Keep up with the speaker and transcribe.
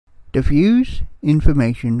The views,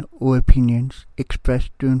 information or opinions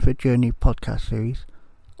expressed during the Journey podcast series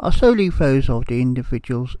are solely those of the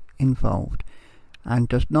individuals involved and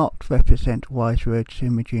does not represent Wise Words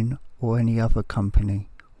Imaging or any other company.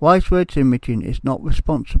 Wise Words Imaging is not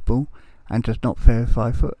responsible and does not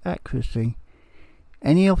verify for accuracy.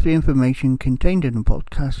 Any of the information contained in the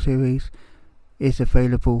podcast series is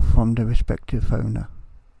available from the respective owner.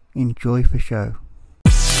 Enjoy the show.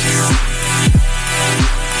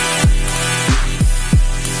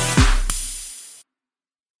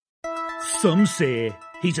 Some say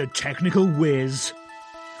he's a technical whiz.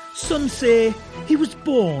 Some say he was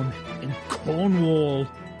born in Cornwall.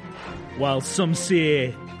 While some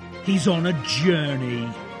say he's on a journey.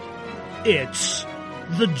 It's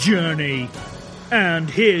The Journey. And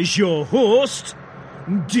here's your host,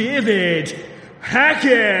 David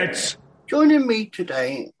Hackett. Joining me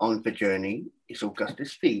today on The Journey is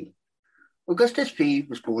Augustus Fee. Augustus Fee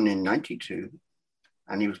was born in 92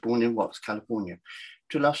 and he was born in Watts, California,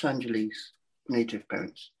 to Los Angeles native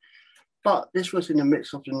parents. But this was in the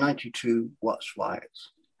midst of the 92 Watts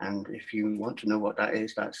riots. And if you want to know what that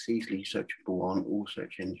is, that's easily searchable on all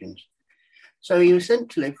search engines. So he was sent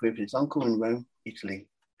to live with his uncle in Rome, Italy,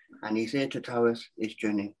 and he's here to tell us his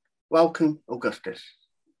journey. Welcome, Augustus.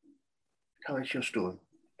 Tell us your story.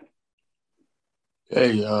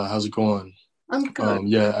 Hey, how's it going? I'm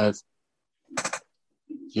good.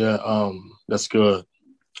 That's good.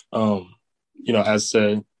 As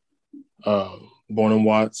said, born in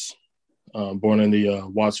Watts, born in the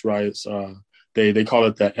Watts riots. They call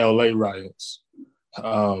it the LA riots.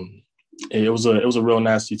 It was a real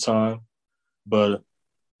nasty time, but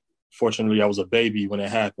fortunately I was a baby when it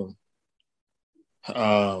happened.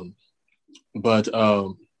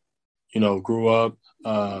 Grew up.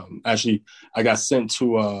 Actually, I got sent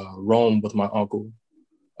to Rome with my uncle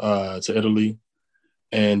to Italy,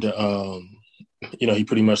 and he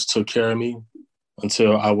pretty much took care of me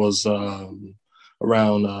until I was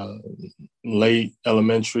around late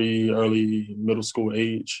elementary, early middle school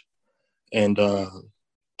age, and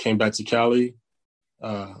came back to Cali,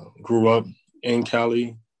 grew up in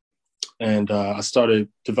Cali, and I started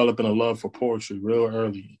developing a love for poetry real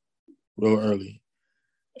early.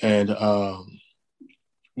 And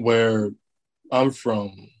where I'm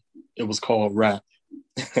from, it was called rap,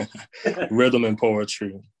 rhythm and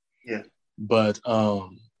poetry. Yeah. But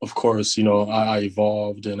of course, I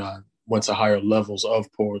evolved and I went to higher levels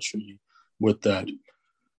of poetry with that.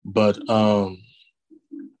 But I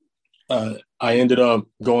ended up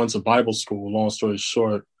going to Bible school, long story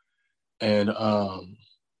short. And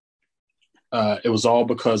it was all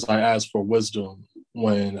because I asked for wisdom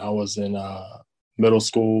when I was in middle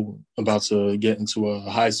school, about to get into a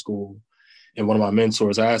high school. And one of my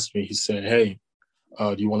mentors asked me, he said, "Hey,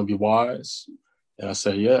 do you want to be wise?" And I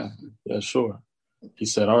said, yeah, sure. He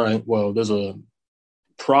said, all right, well, there's a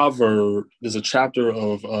chapter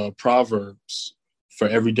of Proverbs for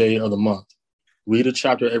every day of the month. Read a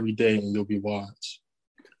chapter every day and you'll be wise.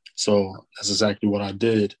 So that's exactly what I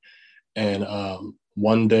did. And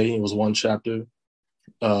one day it was one chapter.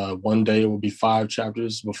 One day it will be 5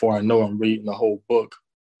 chapters. Before I know, I'm reading the whole book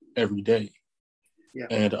every day. Yeah.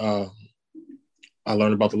 And I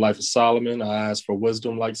learned about the life of Solomon. I asked for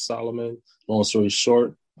wisdom like Solomon. Long story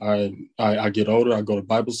short, I get older. I go to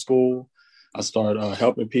Bible school. I start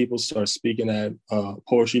helping people, start speaking at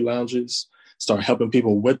poetry lounges, start helping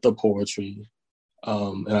people with the poetry.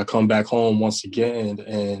 And I come back home once again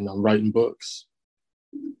and I'm writing books.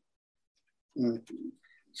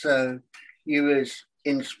 So you was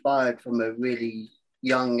inspired from a really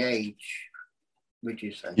young age, would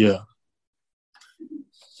you say? Yeah.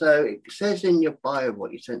 So it says in your bio,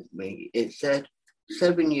 what you sent me, it said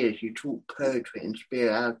 7 years you taught poetry and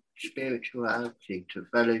spirituality to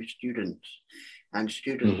fellow students and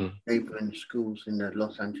students labor in schools in the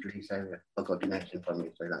Los Angeles area. I've got the notes in front of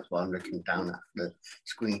me, so that's why I'm looking down at the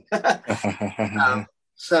screen.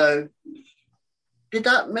 So did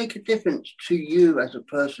that make a difference to you as a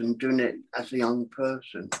person doing it as a young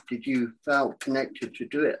person? Did you feel connected to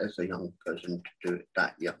do it as a young person, to do it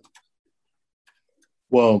that young?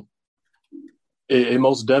 Well, it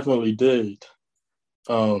most definitely did.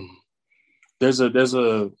 There's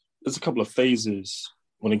a couple of phases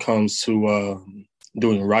when it comes to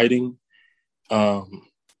doing writing. When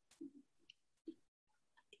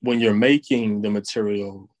you're making the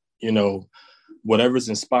material, whatever's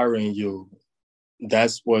inspiring you,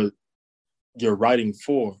 that's what you're writing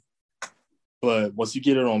for. But once you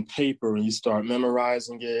get it on paper and you start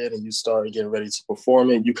memorizing it and you start getting ready to perform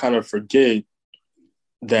it, you kind of forget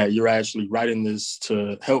that you're actually writing this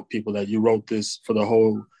to help people, that you wrote this for the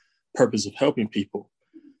whole purpose of helping people.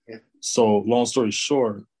 Yeah. So long story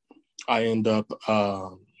short, I end up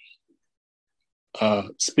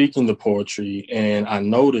speaking the poetry, and I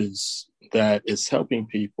notice that it's helping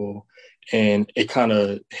people, and it kind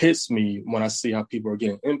of hits me when I see how people are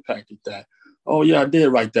getting impacted that, oh yeah, I did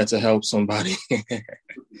write that to help somebody,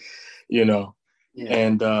 you know. Yeah.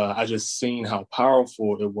 And I just seen how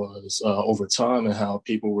powerful it was over time, and how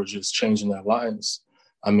people were just changing their lives.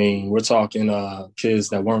 I mean, we're talking kids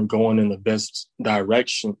that weren't going in the best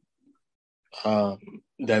direction,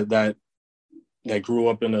 that grew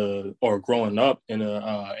up growing up in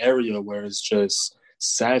a area where it's just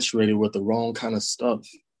saturated with the wrong kind of stuff,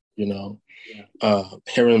 you know. Yeah.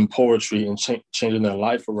 Hearing poetry and changing their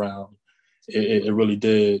life around, it really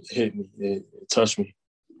did hit me. It touched me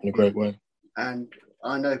in a great way. And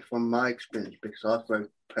I know from my experience, because I've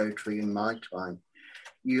wrote poetry in my time,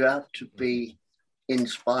 you have to be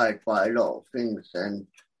inspired by a lot of things. And,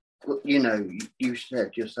 you know, you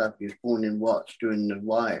said yourself you were born in Watts during the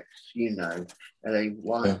riots, you know, LA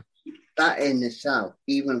riots. Yeah. That in itself,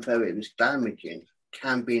 even though it was damaging,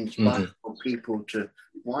 can be inspiring for people to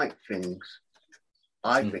write things,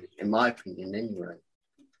 I think, in my opinion anyway.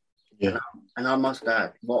 Yeah. And I must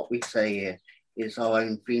add, what we say here is our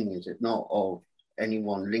own feelings. It's not of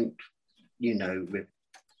anyone linked, you know, with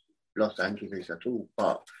Los Angeles at all.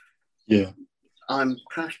 But yeah, I'm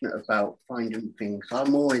passionate about finding things.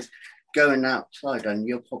 I'm always going outside, and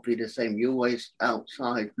you're probably the same. You're always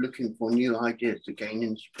outside looking for new ideas to gain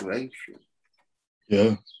inspiration.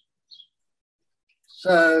 Yeah.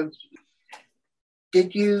 So,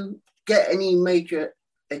 did you get any major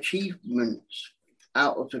achievements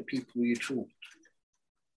out of the people you taught?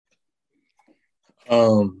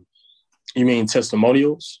 You mean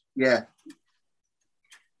testimonials? Yeah.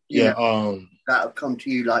 Yeah. That have come to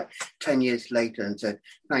you like 10 years later and said,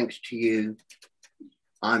 thanks to you,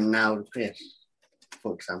 I'm now this,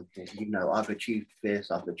 for example. You know, I've achieved this,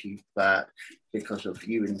 I've achieved that because of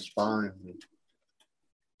you inspiring me.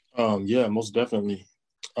 Yeah, most definitely.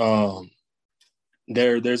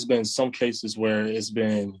 There's been some cases where it's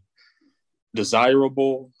been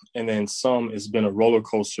desirable, and then some it's been a roller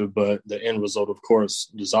coaster, but the end result, of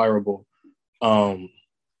course, desirable.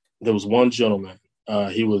 There was one gentleman,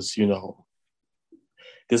 he was, you know,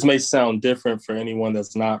 this may sound different for anyone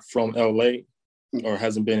that's not from LA or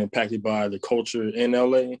hasn't been impacted by the culture in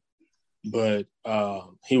LA, but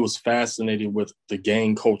he was fascinated with the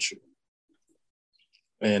gang culture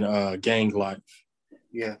and gang life.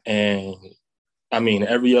 Yeah. And I mean,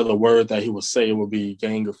 every other word that he would say would be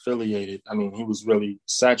gang affiliated. I mean, he was really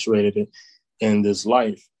saturated in this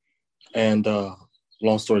life. And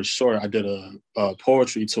long story short, I did a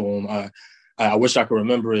poetry to him. I wish I could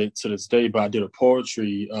remember it to this day, but I did a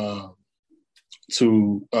poetry that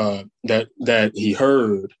he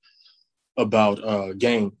heard about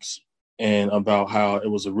gangs, and about how it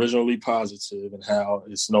was originally positive and how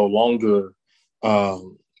it's no longer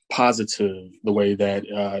positive the way that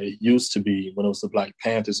it used to be when it was the Black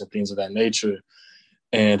Panthers and things of that nature.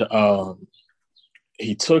 And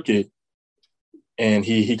he took it, and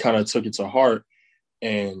he kind of took it to heart.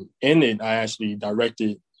 And in it, I actually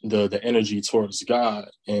directed the energy towards God,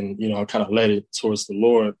 and, you know, I kind of led it towards the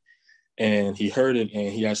Lord. And he heard it,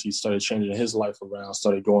 and he actually started changing his life around,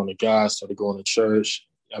 started going to God, started going to church.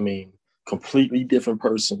 I mean, completely different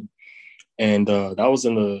person. And that was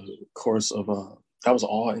in the course of, that was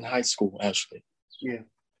all in high school, actually. Yeah.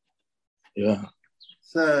 Yeah.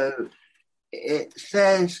 So it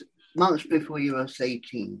says months before you were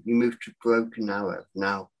 18, you moved to Broken Arrow.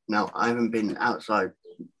 Now I haven't been outside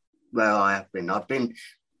where I have been.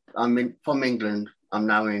 I'm from England. I'm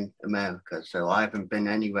now in America, so I haven't been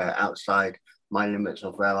anywhere outside my limits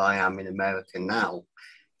of where I am in America now,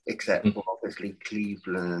 except for obviously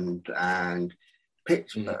Cleveland and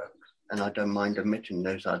Pittsburgh. And I don't mind admitting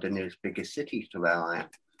those are the nearest biggest cities to where I am.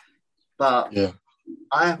 But yeah,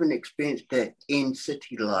 I haven't experienced it in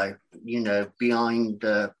city life, you know, behind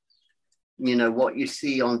the, you know, what you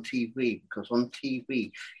see on TV, because on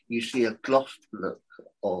TV, you see a gloss look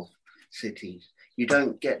of cities. You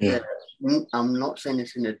don't get the, I'm not saying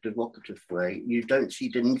this in a derogative way, you don't see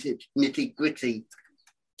the nitty gritty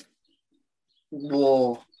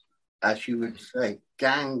war, as you would say,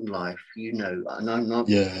 gang life, you know, and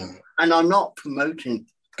I'm not promoting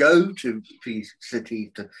go to these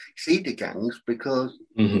cities to see the gangs, because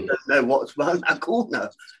you don't know what's around that corner.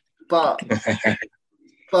 But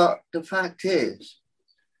the fact is,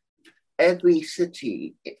 every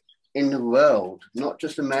city in the world, not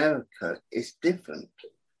just America, is different.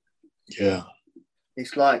 Yeah.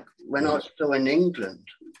 It's like when I was still in England,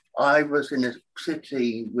 I was in a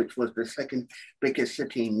city which was the second biggest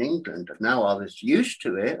city in England. Now I was used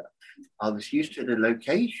to it. I was used to the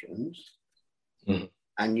locations,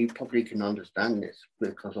 and you probably can understand this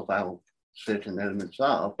because of how certain elements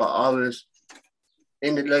are. But I was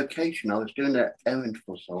in the location. I was doing an errand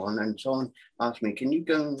for someone, and someone asked me, "Can you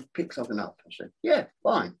go and pick something up?" I said, "Yeah,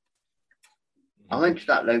 fine." I went to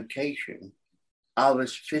that location. I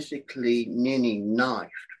was physically nearly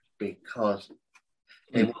knifed because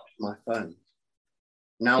they wanted my phone.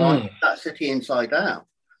 Now I know that city inside out,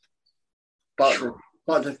 but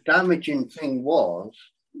the damaging thing was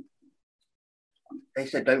they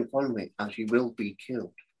said, "Don't follow me, as you will be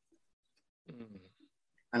killed."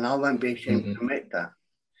 And I won't be ashamed to admit that.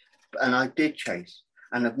 And I did chase,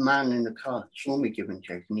 and a man in the car saw me giving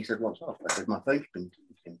chase, and he said, "What's up?" I said, "My phone's been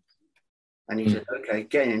taken." And he said, "Okay,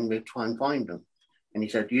 get in, we'll try and find them." And he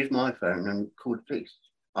said, "Use my phone and call the police."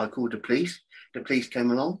 I called the police. The police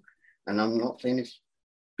came along, and I'm not saying it's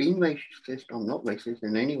being racist. I'm not racist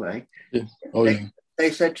in any way. Yeah.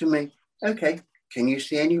 They said to me, "Okay, can you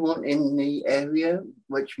see anyone in the area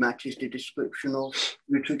which matches the description of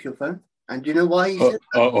who took your phone?" And do you know why he said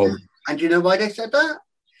that? And do you know why they said that?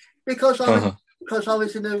 Because I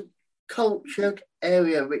was in a cultured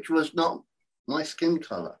area which was not my skin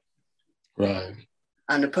color. Right.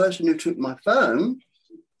 And the person who took my phone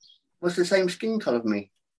was the same skin color of me.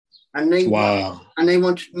 And they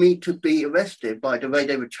wanted me to be arrested by the way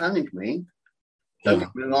they would challenge me. Don't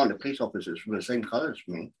get me wrong, the police officers were the same color as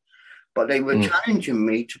me, but they were challenging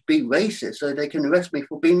me to be racist so they can arrest me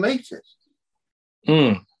for being racist.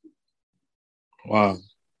 Wow.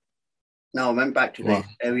 Now, I went back to the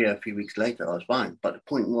area a few weeks later, I was fine. But the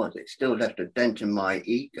point was, it still left a dent in my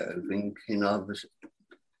ego, thinking I was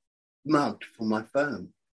mugged for my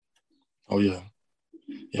phone. Oh, yeah.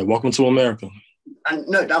 Yeah, welcome to America. And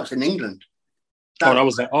no, that was in England. God. That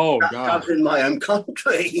was in my own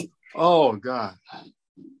country. Oh, God.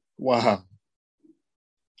 Wow.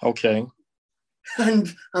 Okay.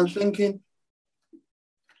 And I'm thinking,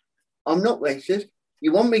 I'm not racist.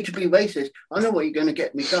 You want me to be racist? I know what you're going to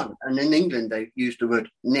get me done. And in England, they use the word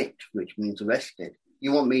nicked, which means arrested.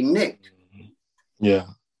 You want me nicked? Yeah.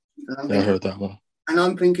 I heard that one. And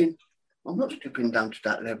I'm thinking, I'm not stooping down to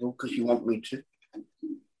that level because you want me to.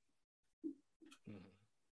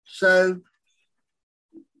 So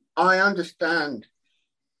I understand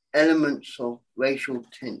elements of racial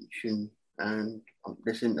tension, and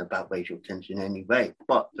this isn't about racial tension anyway,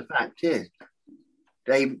 but the fact is,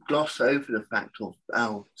 they gloss over the fact of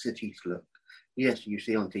how cities look. Yes, you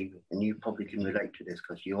see on TV, and you probably can relate to this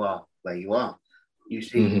because you are where you are. You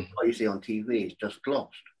see what you see on TV is just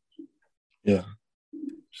glossed. Yeah.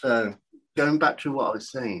 So going back to what I was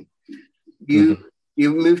saying, you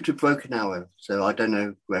moved to Broken Arrow. So I don't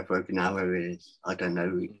know where Broken Arrow is. I don't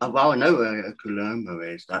know. Well, I know where Colombo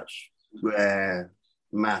is. That's where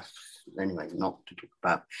maths, anyway, not to talk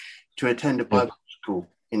about, to attend a Bible school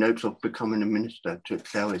in hopes of becoming a minister to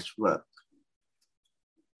excel his work.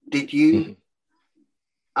 Did you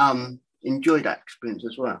enjoy that experience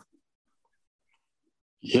as well?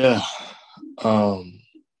 Yeah.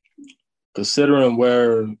 Considering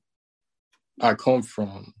where I come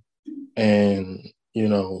from and, you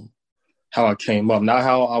know, how I came up, not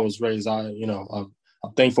how I was raised, I'm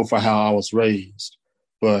thankful for how I was raised,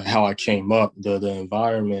 but how I came up, the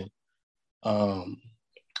environment,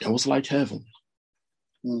 it was like heaven.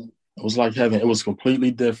 It was like heaven. It was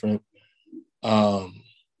completely different. It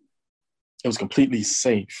was completely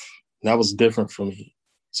safe. That was different for me,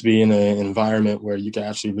 to be in an environment where you can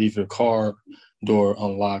actually leave your car door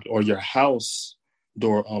unlocked or your house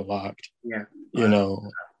door unlocked. Yeah. You know,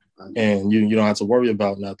 and you don't have to worry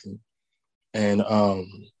about nothing. And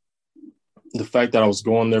the fact that I was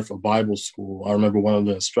going there for Bible school, I remember one of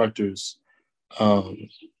the instructors, he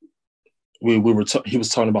was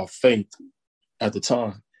talking about faith at the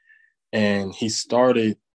time. And he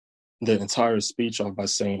started the entire speech off by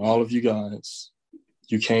saying, all of you guys,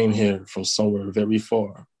 you came here from somewhere very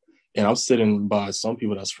far. And I'm sitting by some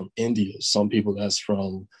people that's from India, some people that's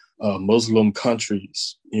from Muslim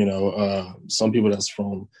countries, some people that's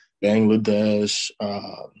from Bangladesh,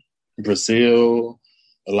 Brazil,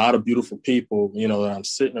 a lot of beautiful people, that I'm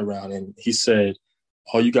sitting around. And he said,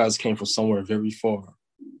 all you guys came from somewhere very far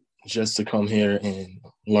just to come here and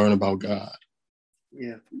learn about God.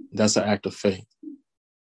 Yeah. That's an act of faith.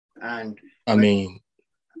 And I mean,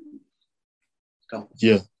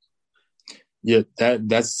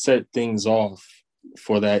 that set things off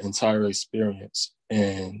for that entire experience.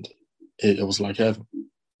 And it was like heaven.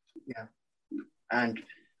 Yeah. And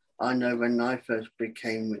I know when I first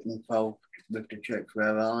became involved with the church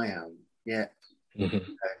where I am,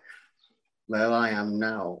 Mm-hmm. Where I am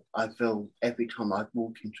now, I feel every time I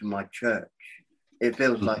walk into my church, it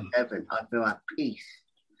feels like Mm-hmm. heaven. I feel at peace.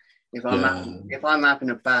 Yeah. If I'm having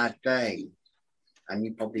a bad day, and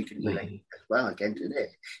you probably can relate Mm-hmm. as well again to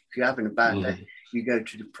this. If you're having a bad day, Mm-hmm. you go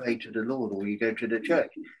to pray to the Lord, or you go to the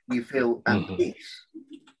church. You feel at Mm-hmm. peace.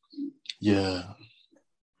 Yeah.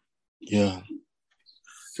 Yeah.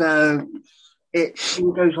 So it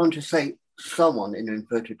goes on to say, someone in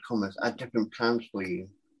inverted commas had different plans for you.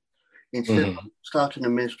 Instead of Mm-hmm. starting a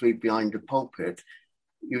ministry behind the pulpit,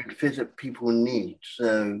 you would visit people in need.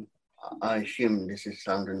 So I assume this is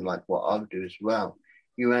sounding like what I would do as well.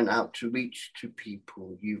 You went out to reach to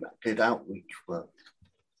people. You did outreach work.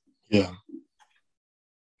 Yeah.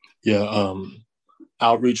 Yeah.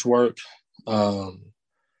 Outreach work, um,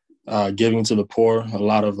 giving to the poor, a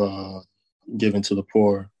lot of giving to the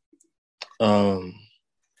poor.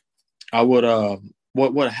 I would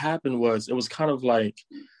what happened was, it was kind of like,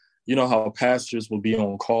 you know how pastors will be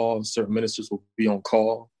on call, certain ministers will be on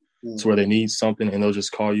call to where they need something and they'll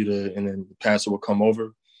just call you and then the pastor will come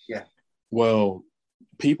over. Yeah. Well,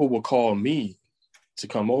 people will call me to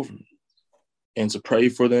come over and to pray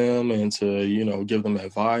for them and to, give them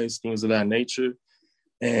advice, things of that nature.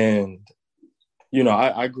 And,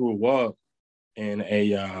 I grew up in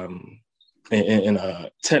a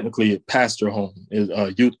technically a pastor home,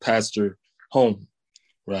 a youth pastor home,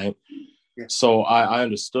 right? Yeah. So I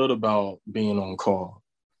understood about being on call,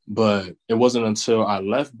 but it wasn't until I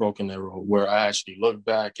left Broken Arrow where I actually looked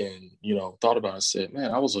back and, thought about it and said,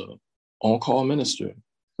 man, I was a on-call minister.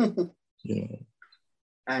 And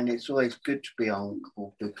it's always good to be on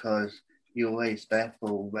call because you're always there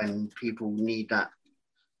for when people need that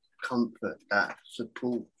comfort, that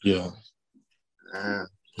support. Yeah.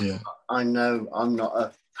 Yeah. I know I'm not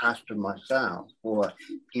a pastor myself, or,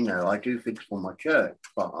 I do things for my church,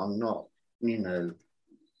 but I'm not,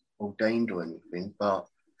 ordained or anything, but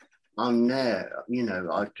I'm there,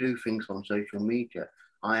 I do things on social media.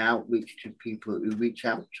 I outreach to people who reach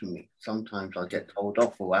out to me. Sometimes I get told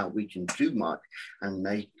off for outreaching too much, and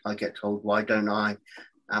I get told, why don't I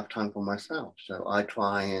have time for myself? So I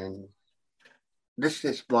try, and this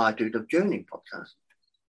is why I do the Journey podcast,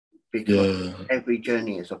 because every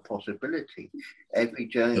journey is a possibility. Every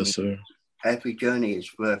journey, yes, sir. Every journey is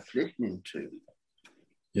worth listening to.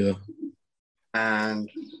 Yeah. And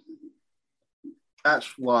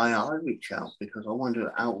that's why I reach out, because I want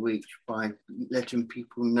to outreach by letting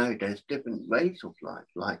people know there's different ways of life,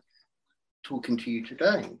 like talking to you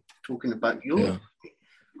today, talking about yours.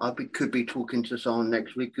 Yeah. Could be talking to someone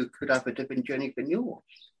next week who could have a different journey than yours.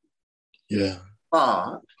 Yeah.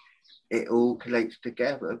 But it all collates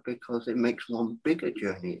together because it makes one bigger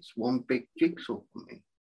journey. It's one big jigsaw for me.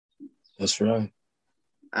 That's right.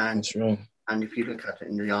 That's right. And if you look at it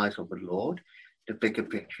in the eyes of the Lord, the bigger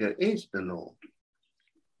picture is the Lord.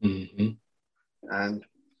 Mm-hmm. And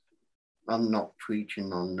I'm not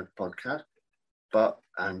preaching on the podcast,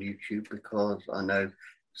 and YouTube, because I know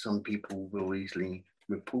some people will easily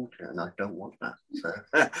report it, and I don't want that. So,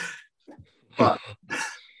 but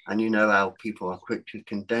and you know how people are quick to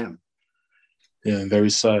condemn. Yeah, very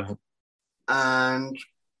sad. And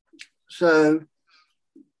so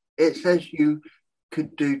it says you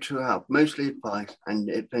could do to help, mostly advice, and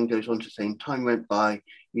it then goes on to saying time went by,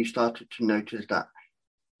 you started to notice that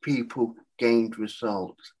people gained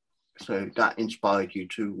results. So that inspired you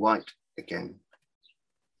to write again.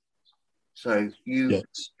 So you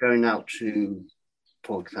going out to,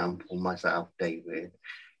 for example, myself, David,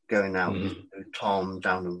 going out to Tom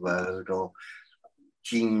down the road, or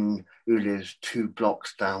Jean, who lives 2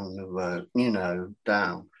 blocks down the road,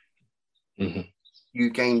 down. Mm-hmm. You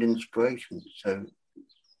gained inspiration. So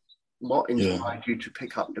what inspired you to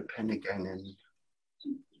pick up the pen again and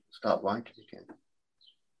start writing again?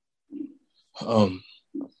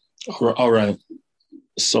 All right.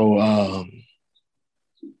 So,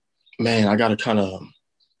 man, I kind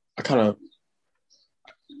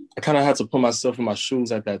of had to put myself in my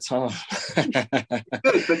shoes at that time.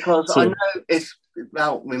 Good, because I know it's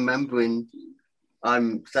about remembering.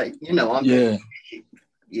 I'm saying, and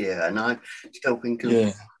I'm still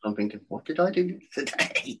thinking, what did I do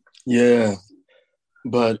today? Yeah,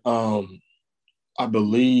 but I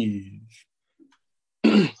believe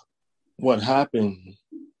what happened.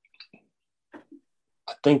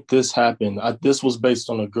 I think this happened. This was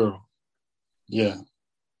based on a girl. Yeah,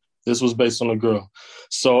 this was based on a girl.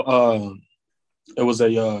 So it was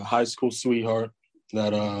a high school sweetheart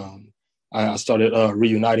that I started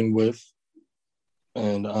reuniting with,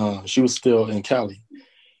 and she was still in Cali.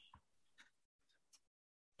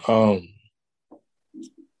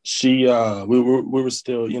 we were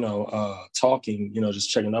still, talking, just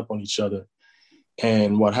checking up on each other.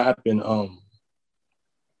 And what happened,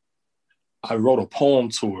 I wrote a poem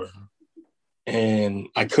to her and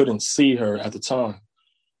I couldn't see her at the time.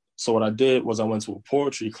 So what I did was I went to a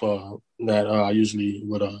poetry club that I usually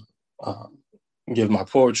would give my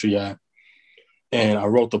poetry at. And I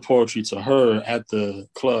wrote the poetry to her at the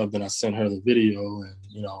club. Then I sent her the video and,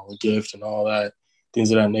 a gift and all that,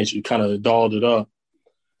 things of that nature, kind of dolled it up.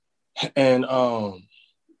 And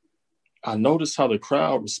I noticed how the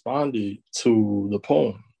crowd responded to the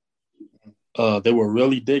poem. They were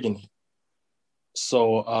really digging it.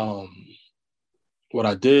 So what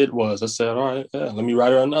I did was I said, all right, let me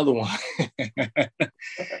write her another one.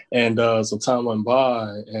 And so time went by.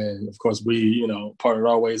 And of course, we, parted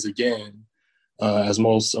our ways again, as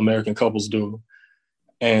most American couples do.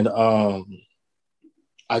 And I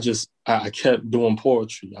kept doing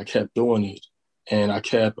poetry. I kept doing it. And I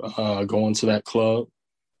kept going to that club.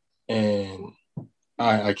 And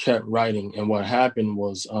I kept writing. And what happened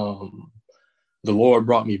was the Lord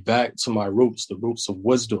brought me back to my roots, the roots of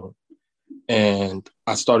wisdom. And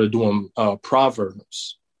I started doing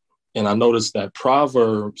Proverbs. And I noticed that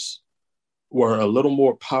Proverbs were a little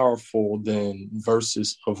more powerful than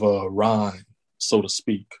verses of a rhyme, so to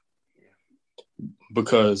speak.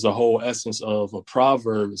 Because the whole essence of a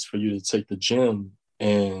proverb is for you to take the gem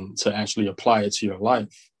and to actually apply it to your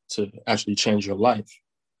life, to actually change your life.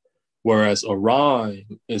 Whereas a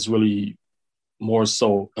rhyme is really more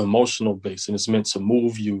so emotional based and it's meant to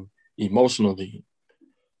move you emotionally.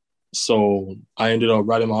 So I ended up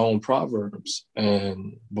writing my own proverbs.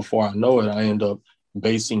 And before I know it, I end up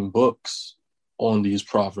basing books on these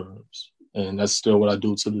proverbs. And that's still what I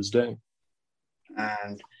do to this day.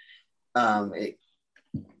 And I'm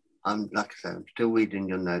like I said, I'm still reading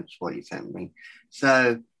your notes, what you sent me.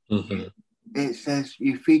 So it says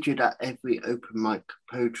you featured at every open mic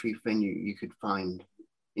poetry venue you could find.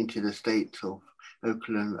 Into the states of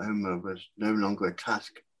Oklahoma was no longer a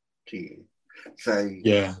task to you. So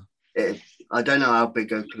yeah, I don't know how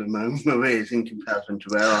big Oklahoma is in comparison to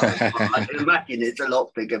where I am. I can imagine it's a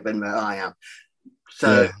lot bigger than where I am.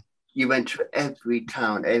 So you went to every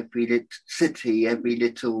town, every little city, every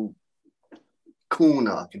little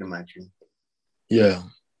corner, I can imagine. Yeah.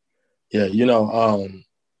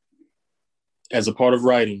 As a part of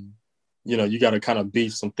writing, you got to kind of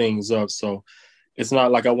beef some things up. So it's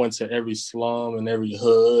not like I went to every slum and every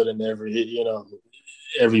hood and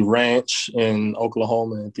every ranch in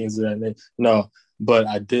Oklahoma and things of that nature. No, but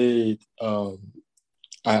I did.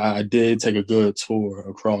 I did take a good tour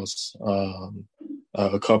across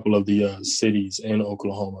a couple of the cities in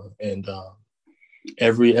Oklahoma, and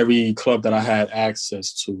every club that I had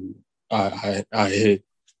access to, I hit.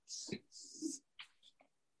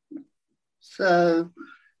 So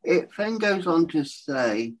it then goes on to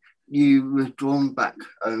say you were drawn back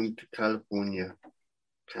home to California,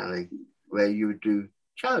 Cali, where you would do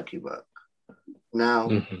charity work. Now,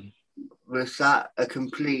 was that a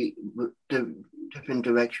complete different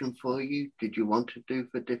direction for you? Did you want to do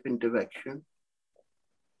a different direction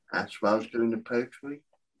as well as doing the poetry?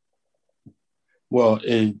 Well,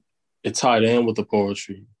 it tied in with the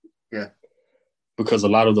poetry. Yeah. Because a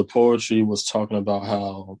lot of the poetry was talking about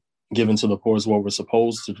how giving to the poor is what we're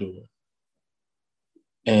supposed to do.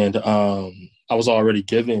 And I was already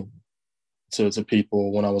giving to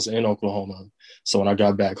people when I was in Oklahoma. So when I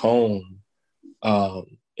got back home,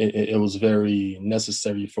 it was very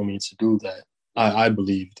necessary for me to do that. I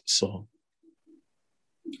believed so.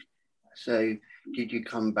 So did you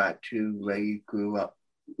come back to where you grew up,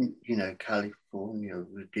 California?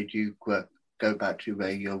 Did you go back to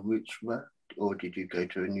where your roots were, or did you go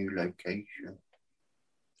to a new location?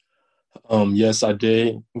 Yes, I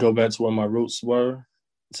did go back to where my roots were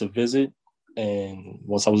to visit. And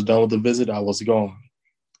once I was done with the visit, I was gone.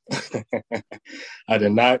 I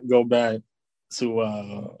did not go back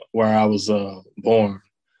to where I was born,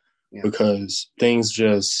 because things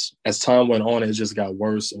just, as time went on, it just got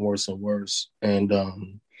worse and worse and worse. And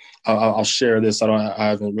I'll share this. I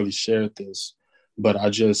haven't really shared this, but I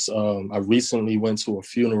recently went to a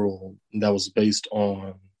funeral that was based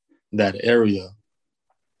on that area.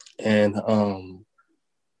 And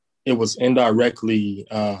it was indirectly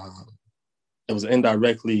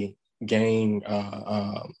gang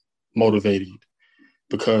motivated,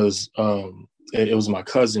 because it was my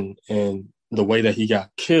cousin, and the way that he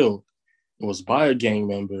got killed, it was by a gang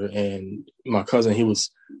member. And my cousin, he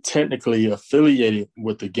was technically affiliated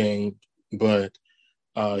with the gang, but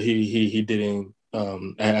he didn't,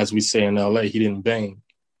 as we say in LA, he didn't bang.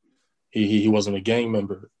 He wasn't a gang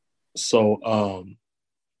member. So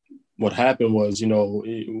what happened was,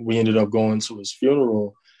 we ended up going to his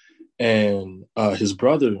funeral, and his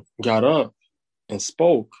brother got up and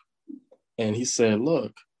spoke, and he said,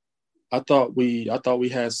 "Look, I thought we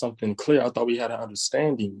had something clear. I thought we had an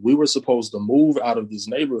understanding. We were supposed to move out of this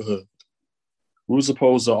neighborhood. We were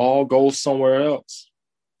supposed to all go somewhere else.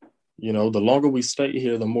 The longer we stay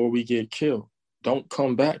here, the more we get killed. Don't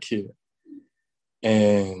come back here."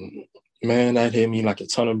 And man, that hit me like a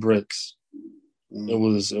ton of bricks. It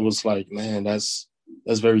was like, man, that's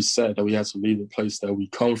very sad that we had to leave the place that we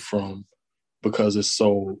come from because it's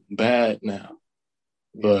so bad now.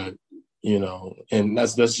 But and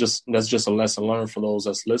that's just a lesson learned for those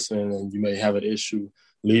that's listening. And you may have an issue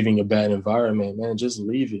leaving a bad environment, man. Just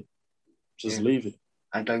leave it. Leave it.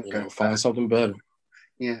 And don't go find something better.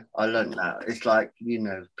 Yeah, I learned that. It's like,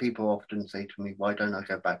 people often say to me, "Why don't I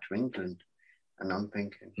go back to England?" And I'm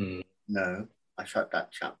thinking, no, I shut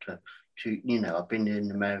that chapter I've been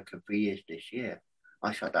in America 3 years this year.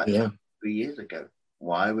 I shut that chapter 3 years ago.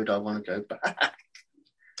 Why would I want to go back?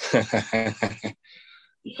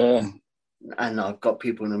 Yeah. And I've got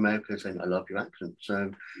people in America saying, "I love your accent."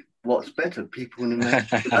 So what's better, people in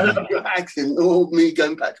America, "I love your accent," or me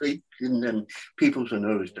going back to England and people saying,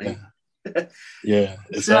 "Oh, it's Dave." Yeah,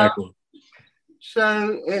 exactly.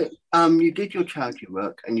 So you did your charity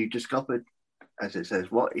work and you discovered, as it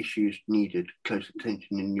says, what issues needed close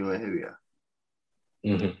attention in your area.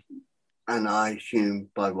 Mm-hmm. And I assume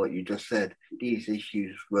by what you just said, these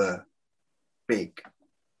issues were big.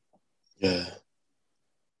 Yeah.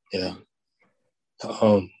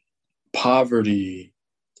 Poverty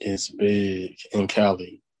is big in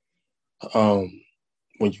Cali. When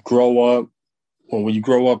you grow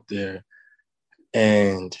up there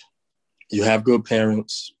and you have good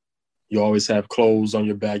parents, you always have clothes on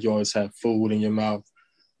your back, you always have food in your mouth.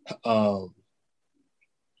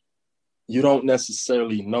 You don't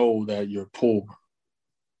necessarily know that you're poor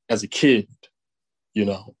as a kid, You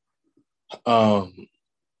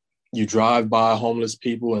drive by homeless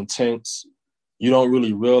people in tents. You don't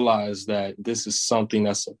really realize that this is something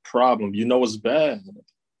that's a problem. You know it's bad,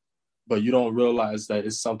 but you don't realize that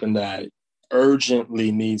it's something that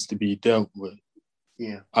urgently needs to be dealt with.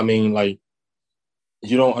 Yeah. I mean, like,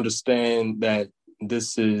 you don't understand that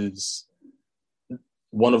this is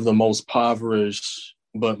one of the most impoverished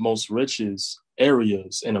but most richest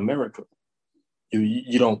areas in America.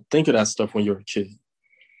 You don't think of that stuff when you're a kid.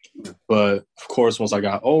 But of course, once I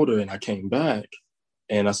got older and I came back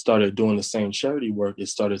and I started doing the same charity work, it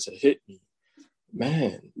started to hit me.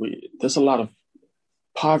 Man, there's a lot of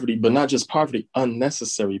poverty, but not just poverty,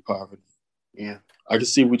 unnecessary poverty. Yeah. I can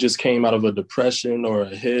see we just came out of a depression or a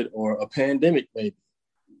hit or a pandemic, maybe.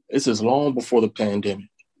 This is long before the pandemic.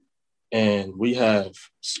 And we have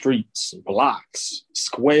streets, blocks,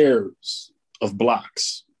 squares of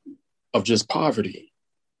blocks of just poverty.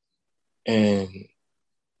 And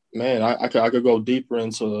man, I could go deeper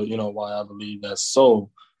into, why I believe that's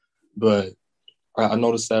so, but I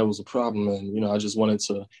noticed that was a problem. And, I just wanted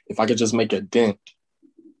to, if I could just make a dent,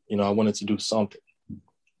 I wanted to do something.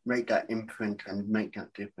 Make that imprint and make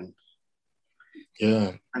that difference.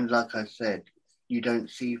 Yeah. And like I said, you don't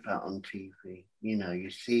see that on TV. You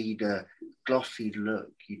see the glossy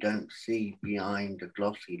look. You don't see behind the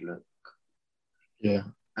glossy look. Yeah.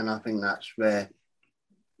 And I think that's where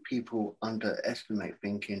people underestimate,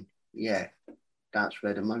 thinking, yeah, that's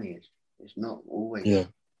where the money is. It's not always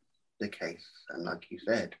the case. And like you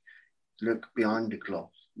said, look behind the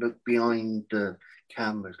gloss, look behind the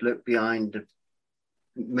cameras, look behind the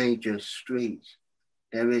major streets.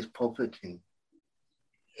 There is poverty.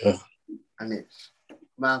 Yeah. And it's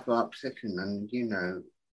rather upsetting. And,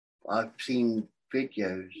 I've seen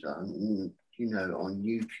videos on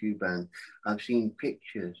YouTube, and I've seen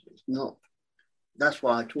pictures. It's not, that's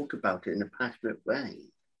why I talk about it in a passionate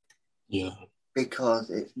way. Yeah.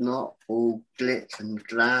 Because it's not all glitz and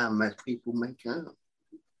glam as people make out.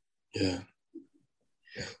 Yeah.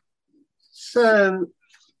 So,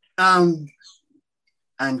 and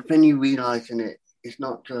when you realise in it, it's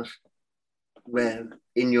not just where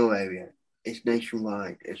in your area, it's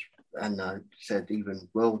nationwide, and I said even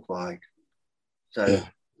worldwide. So,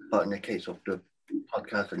 but in the case of the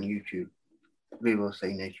podcast and YouTube, we will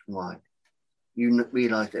say nationwide. You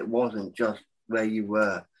realised it wasn't just where you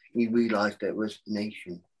were. You realised it was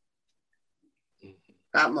nation.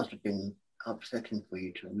 That must have been upsetting for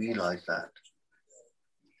you to realise that.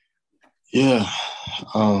 Yeah.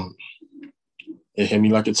 It hit me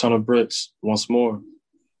like a ton of bricks once more.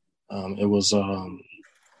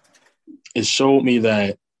 It showed me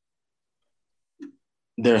that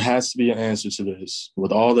there has to be an answer to this.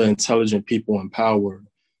 With all the intelligent people in power,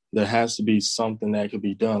 there has to be something that could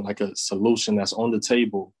be done, like a solution that's on the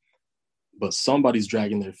table, but somebody's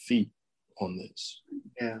dragging their feet on this.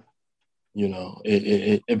 Yeah. You know,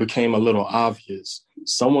 it became a little obvious.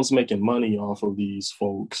 Someone's making money off of these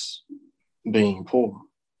folks being poor.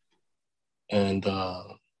 And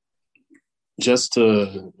just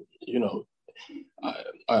to, you know,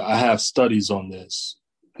 I have studies on this,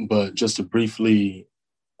 but just to briefly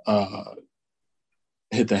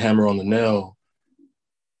hit the hammer on the nail,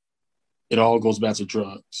 it all goes back to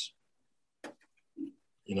drugs.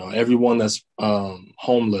 You know, everyone that's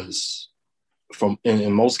homeless,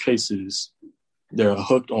 in most cases, they're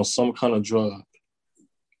hooked on some kind of drug.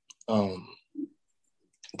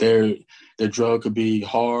 Their drug could be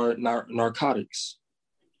hard narcotics.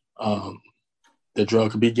 Their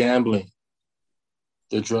drug could be gambling.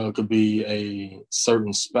 Their drug could be a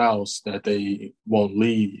certain spouse that they won't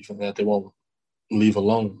leave and that they won't leave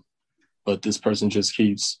alone. But this person just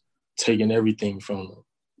keeps taking everything from them.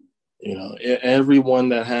 You know, everyone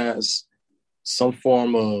that has some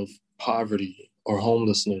form of poverty or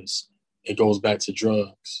homelessness, it goes back to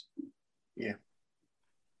drugs. Yeah.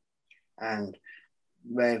 And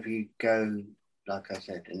wherever you go, like I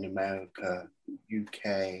said, in America,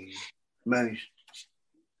 UK, most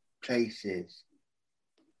places,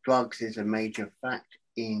 drugs is a major fact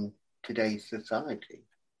in today's society.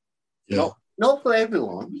 Yeah. Not for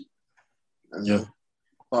everyone, yeah.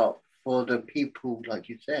 but for the people, like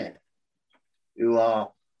you said, who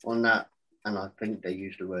are on that, and I think they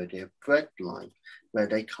use the word here, breadline, where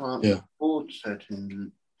they can't afford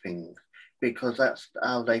certain things because that's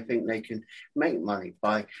how they think they can make money,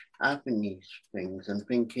 by having these things and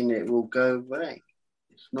thinking it will go away.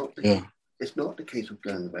 It's not the case. It's not the case of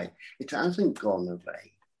going away. It hasn't gone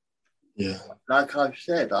away. Yeah. Like I've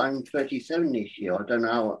said, I'm 37 this year. I don't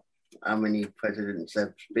know how many presidents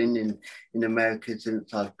have been in America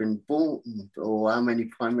since I've been born, or how many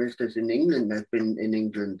prime ministers in England have been in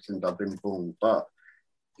England since I've been born. But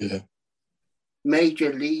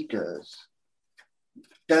major leaders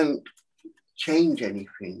don't change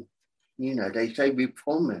anything. You know, they say we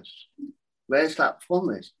promise. Where's that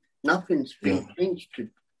promise? Nothing's been changed to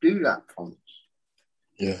do that promise.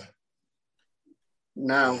 Yeah.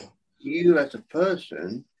 Now, you as a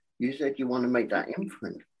person, you said you want to make that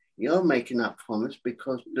imprint. You're making that promise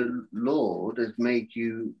because the Lord has made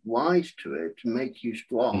you wise to it, to make you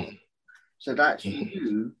strong. Mm-hmm. So that's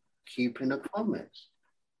you keeping a promise.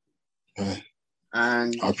 Right.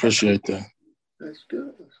 And I appreciate that. That's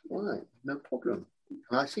good. That's fine. No problem.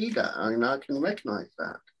 And I see that. I mean, I can recognize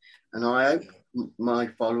that. And I hope my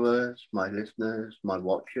followers, my listeners, my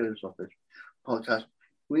watchers of this podcast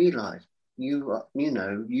realize you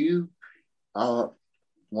are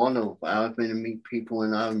one of our many people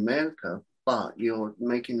in America, but you're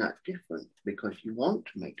making that difference because you want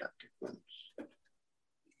to make that difference.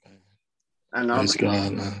 And Praise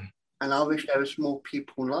God, man. And I wish there was more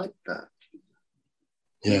people like that.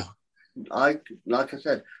 Yeah. Like I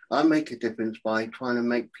said, I make a difference by trying to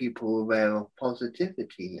make people aware of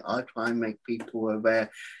positivity. I try and make people aware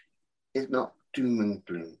it's not doom and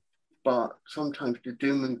gloom, but sometimes the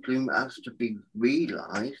doom and gloom has to be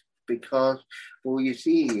realized because all you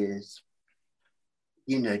see is,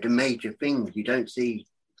 you know, the major things. You don't see,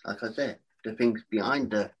 like I said, the things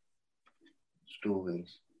behind the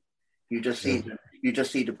stories. You just see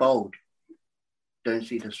the bold, don't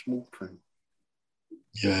see the small print.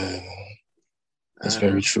 Yeah, that's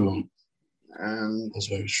very true. And that's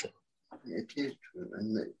very true. It is true,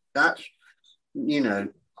 and that's, you know,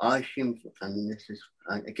 I think, and this is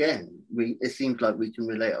again, it seems like we can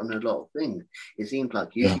relate on a lot of things. It seems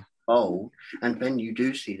like you see bold, and then you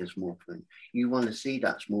do see the small print. You want to see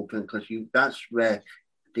that small print because that's where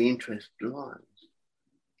the interest lies.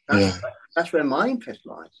 That's where my interest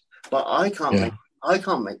lies. But I can't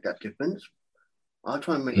make that difference. I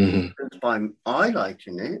try and make the difference by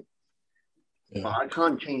highlighting it, but I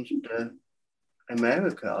can't change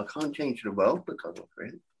America. I can't change the world because of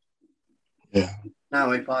it. Yeah.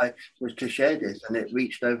 Now, if I was to share this and it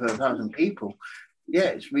reached over 1,000 people,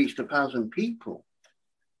 it's reached 1,000 people.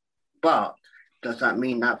 But does that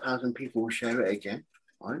mean that 1,000 people will share it again?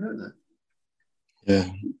 I don't know. Yeah.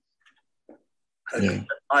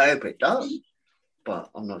 I hope it does,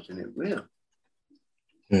 but I'm not saying it will.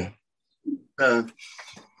 Yeah. So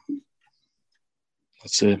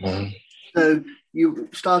that's it, man. So you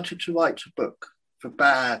started to write a book for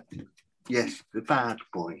The Bad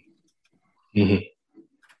Boy. Mm-hmm.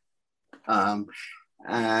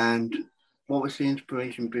 And what was the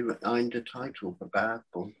inspiration behind the title, The Bad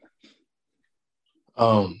Boy?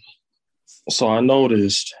 So I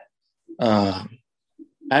noticed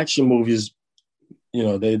action movies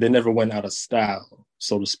they never went out of style,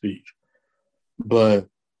 so to speak. But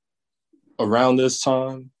around this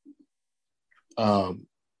time,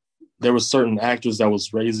 there were certain actors that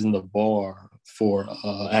was raising the bar for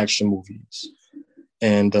action movies,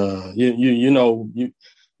 and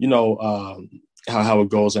how it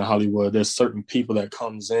goes in Hollywood. There's certain people that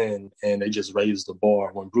comes in and they just raise the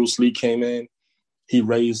bar. When Bruce Lee came in, he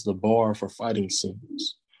raised the bar for fighting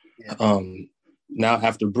scenes. Yeah. Now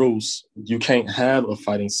after Bruce, you can't have a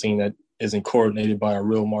fighting scene that isn't coordinated by a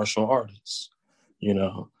real martial artist, and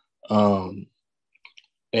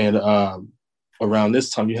around this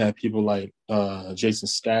time you had people like Jason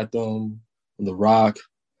Statham, The Rock,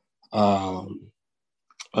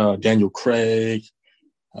 Daniel Craig,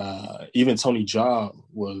 even Tony Jaa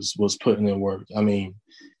was putting in work. I mean,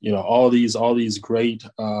 all these great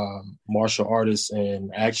martial artists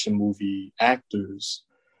and action movie actors,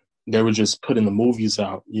 they were just putting the movies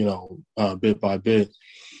out, bit by bit.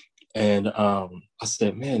 And I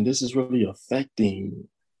said, man, this is really affecting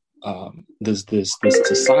this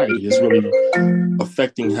society. Is really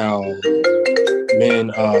affecting how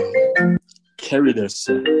men carry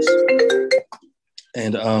themselves.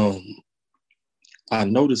 And I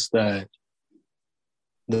noticed that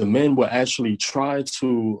the men would actually try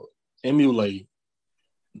to emulate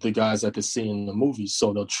the guys that they see in the movies.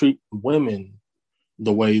 So they'll treat women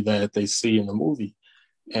the way that they see in the movie.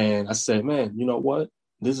 And I said, man, you know what?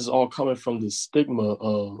 This is all coming from the stigma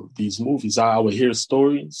of these movies. I would hear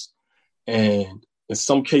stories, and in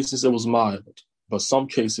some cases it was mild, but some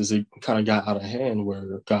cases it kind of got out of hand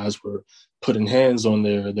where guys were putting hands on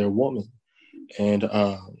their woman, and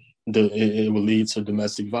it would lead to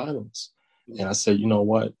domestic violence. And I said, you know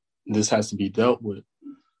what? This has to be dealt with.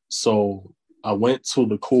 So I went to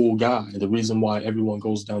the cool guy, the reason why everyone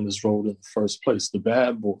goes down this road in the first place, the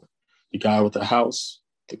bad boy, the guy with the house,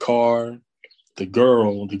 the car, the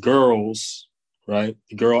girls, right?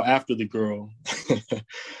 The girl after the girl.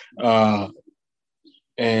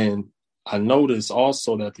 And I noticed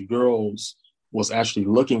also that the girls was actually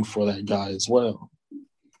looking for that guy as well.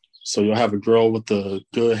 So you'll have a girl with a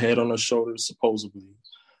good head on her shoulders, supposedly.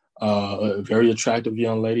 A very attractive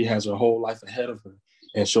young lady has her whole life ahead of her,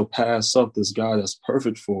 and she'll pass up this guy that's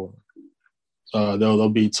perfect for her. There'll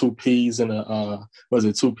be two peas in a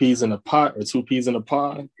two peas in a pot or two peas in a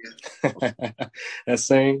pod? That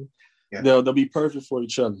saying. Yeah. They'll be perfect for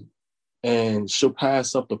each other, and she'll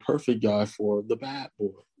pass up the perfect guy for the bad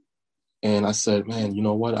boy. And I said, man, you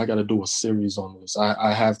know what? I got to do a series on this.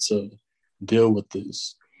 I have to deal with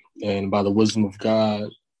this. And by the wisdom of God,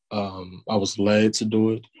 I was led to do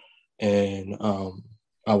it, and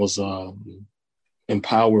I was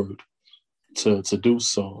empowered to do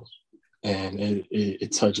so. And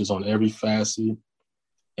it touches on every facet,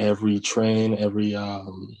 every trend, every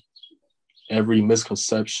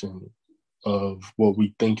misconception of what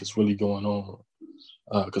we think is really going on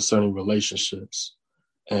concerning relationships.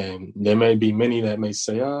 And there may be many that may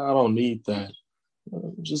say, I don't need that.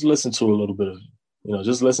 Just listen to a little bit of it.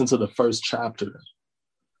 Just listen to the first chapter.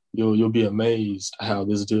 You'll be amazed how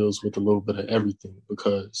this deals with a little bit of everything,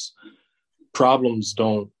 because problems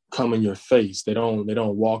don't come in your face. They don't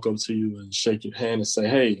walk up to you and shake your hand and say,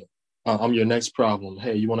 hey, I'm your next problem.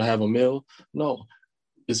 Hey, you want to have a meal? No,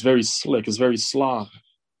 it's very slick. It's very sly.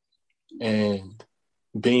 And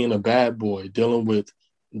being a bad boy, dealing with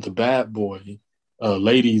the bad boy,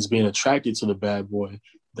 ladies being attracted to the bad boy,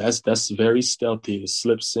 that's very stealthy. It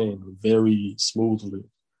slips in very smoothly.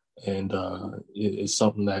 And it's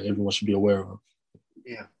something that everyone should be aware of.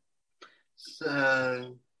 Yeah.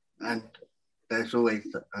 So, and there's always,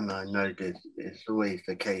 and I know this, it's always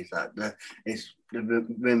the case that the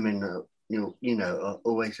women are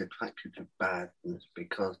always attracted to badness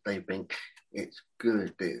because they think it's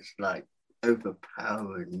good. It's like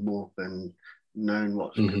overpowering more than knowing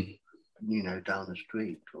what's good, down the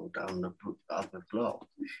street or down the other block.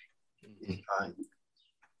 It's like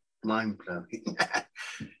mind blowing.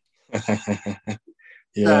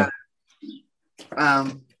 Yeah.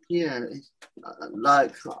 It's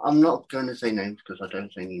like, I'm not going to say names because I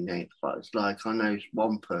don't say any names, but it's like I know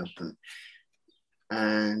one person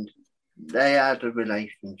and they had a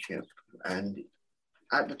relationship, and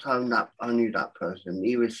at the time that I knew that person,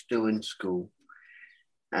 he was still in school,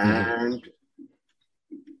 and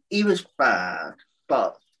he was bad,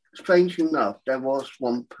 but strangely enough, there was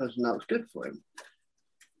one person that was good for him.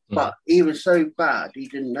 But he was so bad, he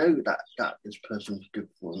didn't know that this person was good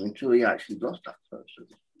for him until he actually lost that person.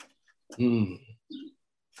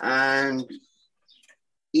 And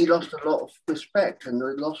he lost a lot of respect, and he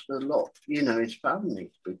lost a lot, his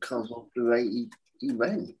family, because of the way he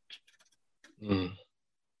went.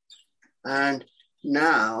 And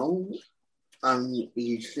now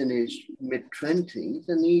he's in his mid-20s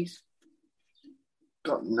and he's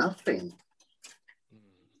got nothing.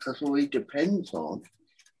 Because all he depends on,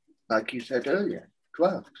 like you said earlier,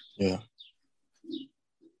 drugs. Yeah.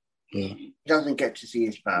 He doesn't get to see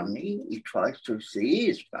his family. He tries to see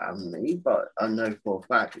his family, but I know for a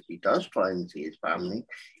fact if he does try and see his family,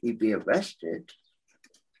 he'd be arrested.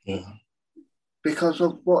 Yeah. Because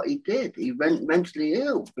of what he did. He went mentally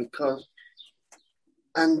ill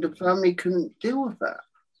and the family couldn't deal with that.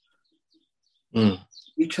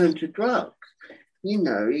 He turned to drugs. You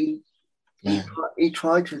know, he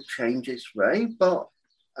tried to change his way,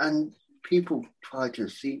 and people tried to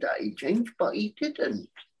see that he changed, but he didn't.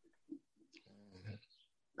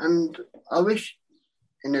 And I wish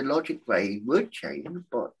in a logic way he would change,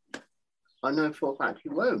 but I know for a fact he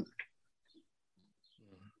won't.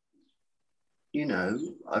 You know,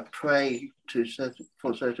 I pray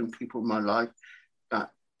for certain people in my life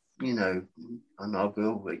that, you know, and I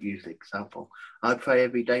will use the example, I pray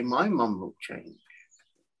every day my mum will change.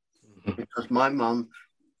 Because my mum,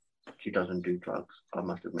 she doesn't do drugs, I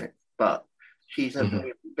must admit, but she's a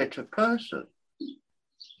very bitter person.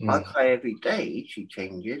 I pray every day she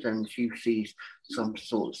changes and she sees some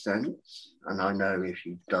sort of sense. And I know if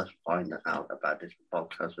she does find out about this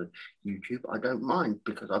podcast on YouTube, I don't mind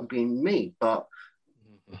because I'm being me. But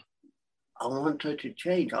I want her to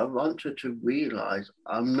change. I want her to realize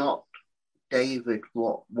I'm not David,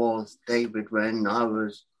 what was David when I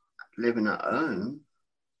was living at home.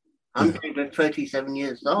 I'm David, 37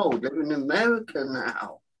 years old, living in America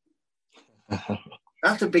now.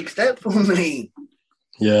 That's a big step for me.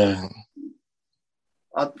 Yeah.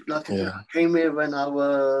 I came here when I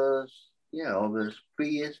was 3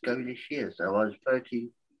 years ago this year, so I was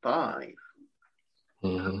 35.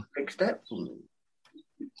 That's a big step for me.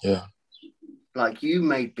 Yeah. Like you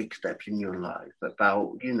made big steps in your life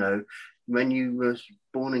about, you know, when you was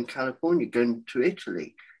born in California, going to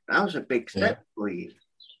Italy. That was a big step for you.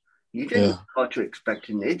 You didn't know what to expect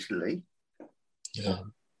in Italy. Yeah.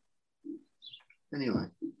 Anyway,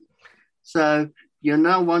 so you're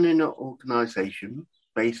now running an organisation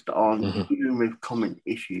based on dealing with common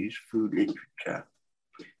issues through literature,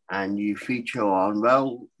 and you feature on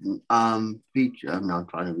I'm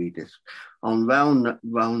trying to read this on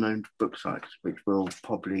well-known book sites, which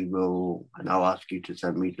and I'll ask you to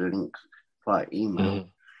send me the links by email.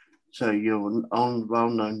 So you're on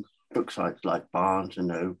well-known book sites like Barnes and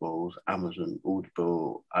Nobles, Amazon,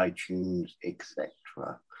 Audible, iTunes,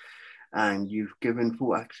 etc. And you've given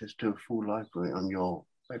full access to a full library on your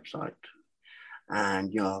website.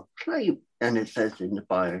 And your claim, and it says in the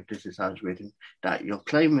bio, this is how it's written, that your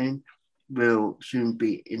claiming will soon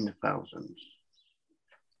be in the thousands.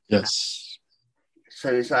 Yes.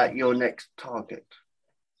 So is that your next target,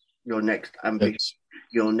 your next ambition,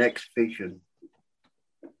 your next vision?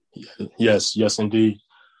 Yes, indeed.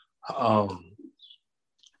 I'm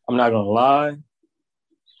not gonna lie,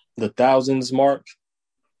 the thousands mark,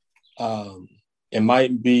 it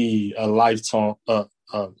might be a lifelong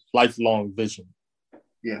vision.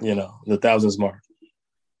 Yeah. You know, the thousands mark.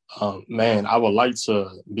 Man, I would like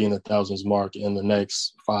to be in the thousands mark in the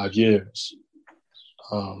next 5 years.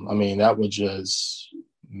 I mean, that would just,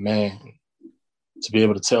 to be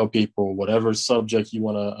able to tell people whatever subject you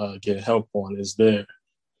want to get help on is there.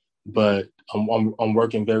 But I'm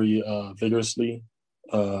working very rigorously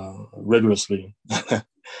on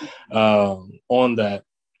that.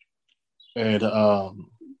 And all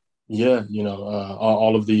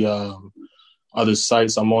of the other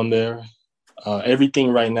sites I'm on there. Everything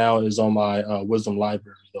right now is on my wisdom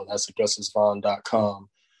library, though. That's augustusvon.com,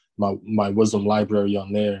 my wisdom library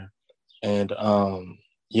on there. And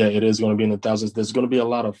it is going to be in the thousands. There's going to be a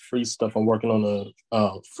lot of free stuff. I'm working on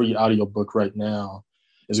a free audiobook right now.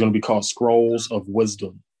 It's going to be called Scrolls of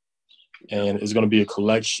Wisdom. And it's going to be a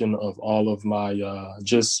collection of all of my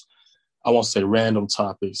I won't say random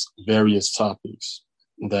topics, various topics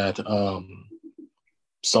that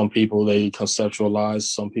some people, they conceptualize,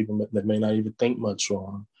 some people that may not even think much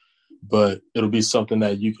on, but it'll be something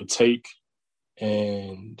that you could take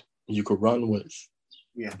and you could run with.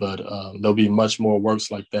 Yeah. But there'll be much more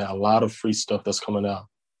works like that, a lot of free stuff that's coming out.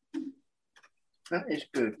 That is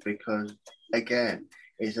good because, again,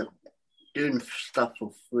 doing stuff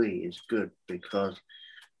for free is good because,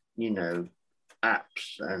 you know,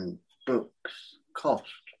 apps and books cost.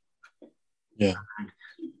 Yeah. And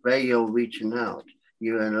where you're reaching out,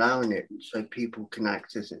 you're allowing it so people can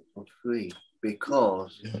access it for free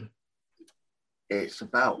because it's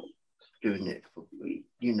about doing it for free.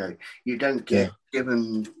 You know, you don't get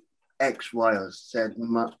given X, Y, or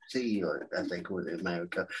Z, or as they call it in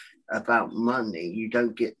America, about money. You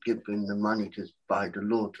don't get given the money by the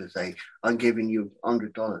law to say, I'm giving you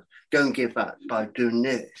 $100. Don't give that by doing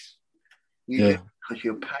this. You do it because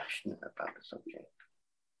you're passionate about the subject.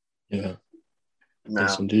 Yeah. Now,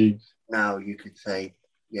 yes, indeed. Now you could say,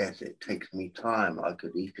 yes, it takes me time. I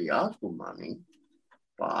could easily ask for money,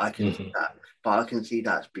 but I can see that. But I can see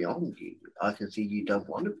that's beyond you. I can see you don't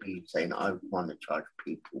want to be saying, I want to charge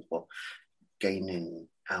people for gaining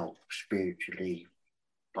out spiritually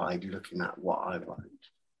by looking at what I write.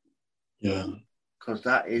 Yeah. Because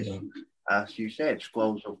that is, as you said,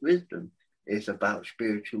 Scrolls of Wisdom is about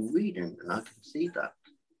spiritual reading, and I can see that.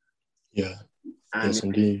 Yeah. And yes,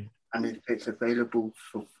 indeed. And if it's available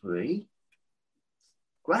for free,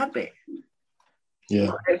 grab it. Yeah.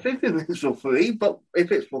 Not everything is for free, but if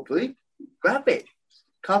it's for free, grab it.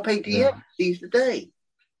 Carpe diem, seize the day.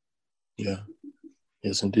 Yeah.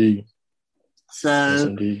 Yes, indeed. So, yes,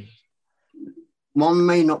 indeed. One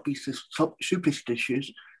may not be superstitious,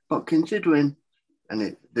 but considering,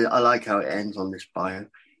 and I like how it ends on this bio,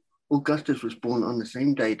 Augustus was born on the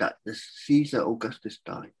same day that the Caesar Augustus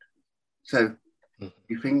died. So,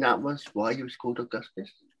 you think that was why he was called Augustus?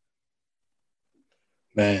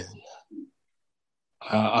 Man,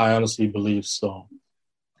 I honestly believe so.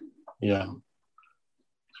 Yeah,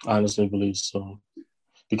 I honestly believe so.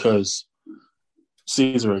 Because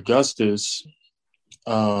Caesar Augustus,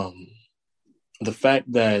 the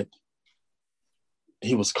fact that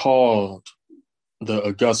he was called the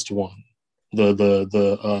August one,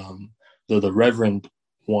 the reverend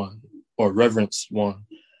one, or reverenced one,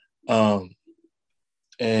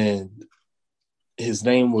 and his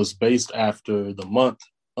name was based after the month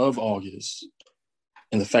of August,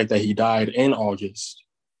 and the fact that he died in August,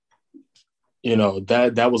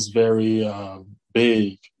 that was very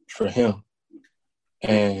big for him.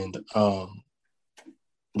 And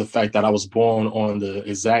the fact that I was born on the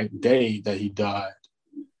exact day that he died,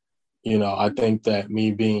 I think that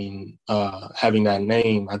me being having that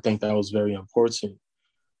name, I think that was very important,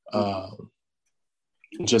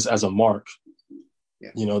 just as a mark,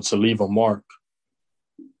 to leave a mark.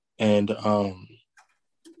 And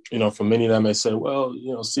for many that may say, well,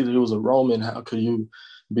 Caesar, he was a Roman. How could you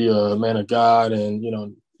be a man of God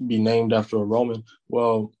and be named after a Roman?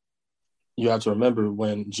 Well, you have to remember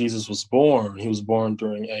when Jesus was born, he was born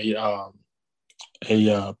during a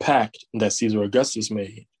pact that Caesar Augustus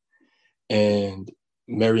made. And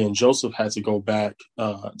Mary and Joseph had to go back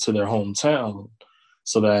to their hometown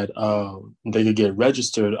so that they could get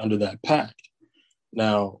registered under that pact.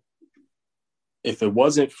 Now, if it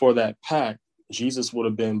wasn't for that pact, Jesus would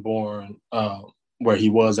have been born where he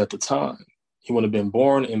was at the time. He would have been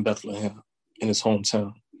born in Bethlehem, in his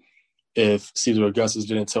hometown, if Caesar Augustus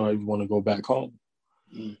didn't tell everyone to go back home.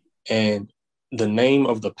 And the name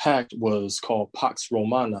of the pact was called Pax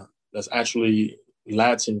Romana. That's actually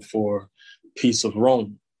Latin for Peace of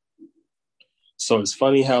Rome. So it's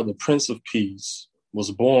funny how the Prince of Peace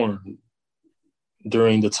was born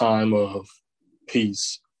during the time of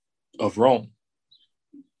peace of Rome.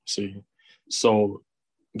 See, so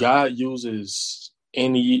God uses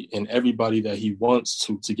any and everybody that he wants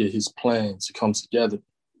to get his plan to come together.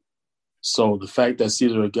 So the fact that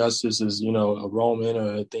Caesar Augustus is, a Roman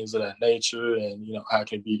or things of that nature, and, how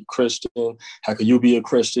can be a Christian? How can you be a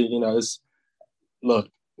Christian? Look,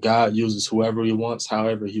 God uses whoever he wants,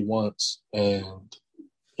 however he wants. And,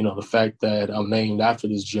 the fact that I'm named after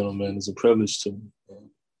this gentleman is a privilege to me.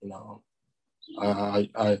 And,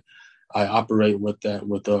 I operate with that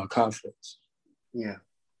with confidence. Yeah.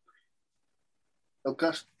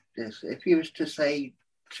 Augustus, if you was to say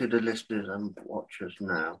to the listeners and watchers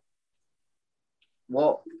now,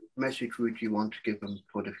 what message would you want to give them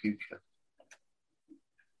for the future?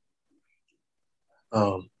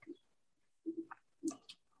 For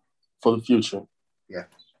the future. Yeah.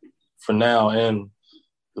 For now and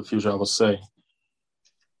the future, I would say,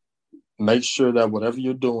 make sure that whatever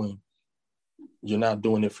you're doing, you're not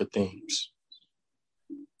doing it for things.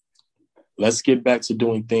 Let's get back to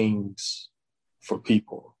doing things for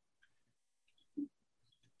people.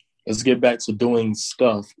 Let's get back to doing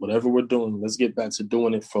stuff, whatever we're doing, let's get back to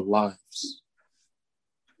doing it for lives,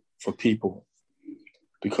 for people.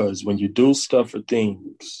 Because when you do stuff for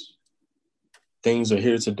things, things are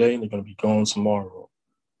here today and they're going to be gone tomorrow.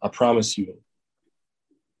 I promise you,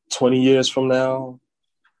 20 years from now,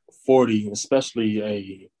 40,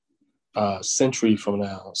 especially a century from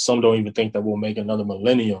now, some don't even think that we'll make another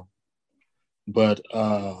millennium. But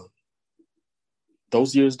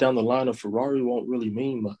those years down the line, a Ferrari won't really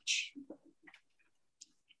mean much.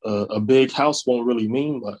 a big house won't really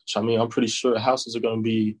mean much. I mean, I'm pretty sure houses are going to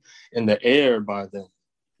be in the air by then,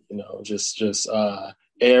 you know, just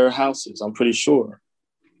air houses. I'm pretty sure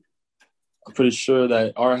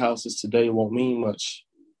that our houses today won't mean much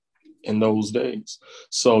in those days.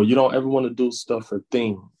 So you don't ever want to do stuff for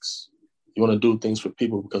things. You want to do things for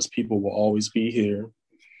people, because people will always be here.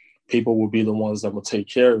 People will be the ones that will take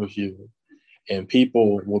care of you, and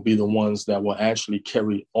people will be the ones that will actually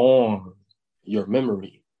carry on your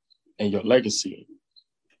memory and your legacy.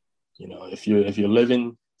 You know, if you're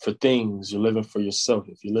living for things, you're living for yourself.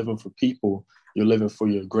 If you're living for people, you're living for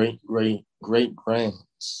your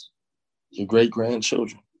great-grands, your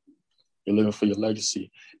great-grandchildren. You're living for your legacy.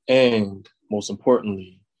 And most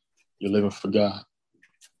importantly, you're living for God.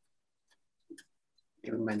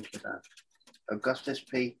 Amen to that. Augustus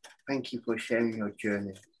P., thank you for sharing your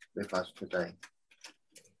journey with us today.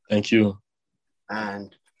 Thank you.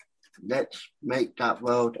 And let's make that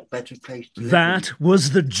world a better place to live That in.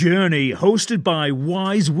 was The Journey, hosted by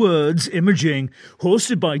Wise Words Imaging,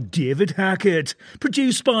 hosted by David Hackett,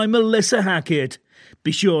 produced by Melissa Hackett.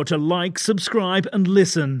 Be sure to like, subscribe and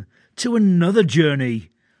listen to another journey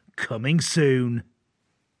coming soon.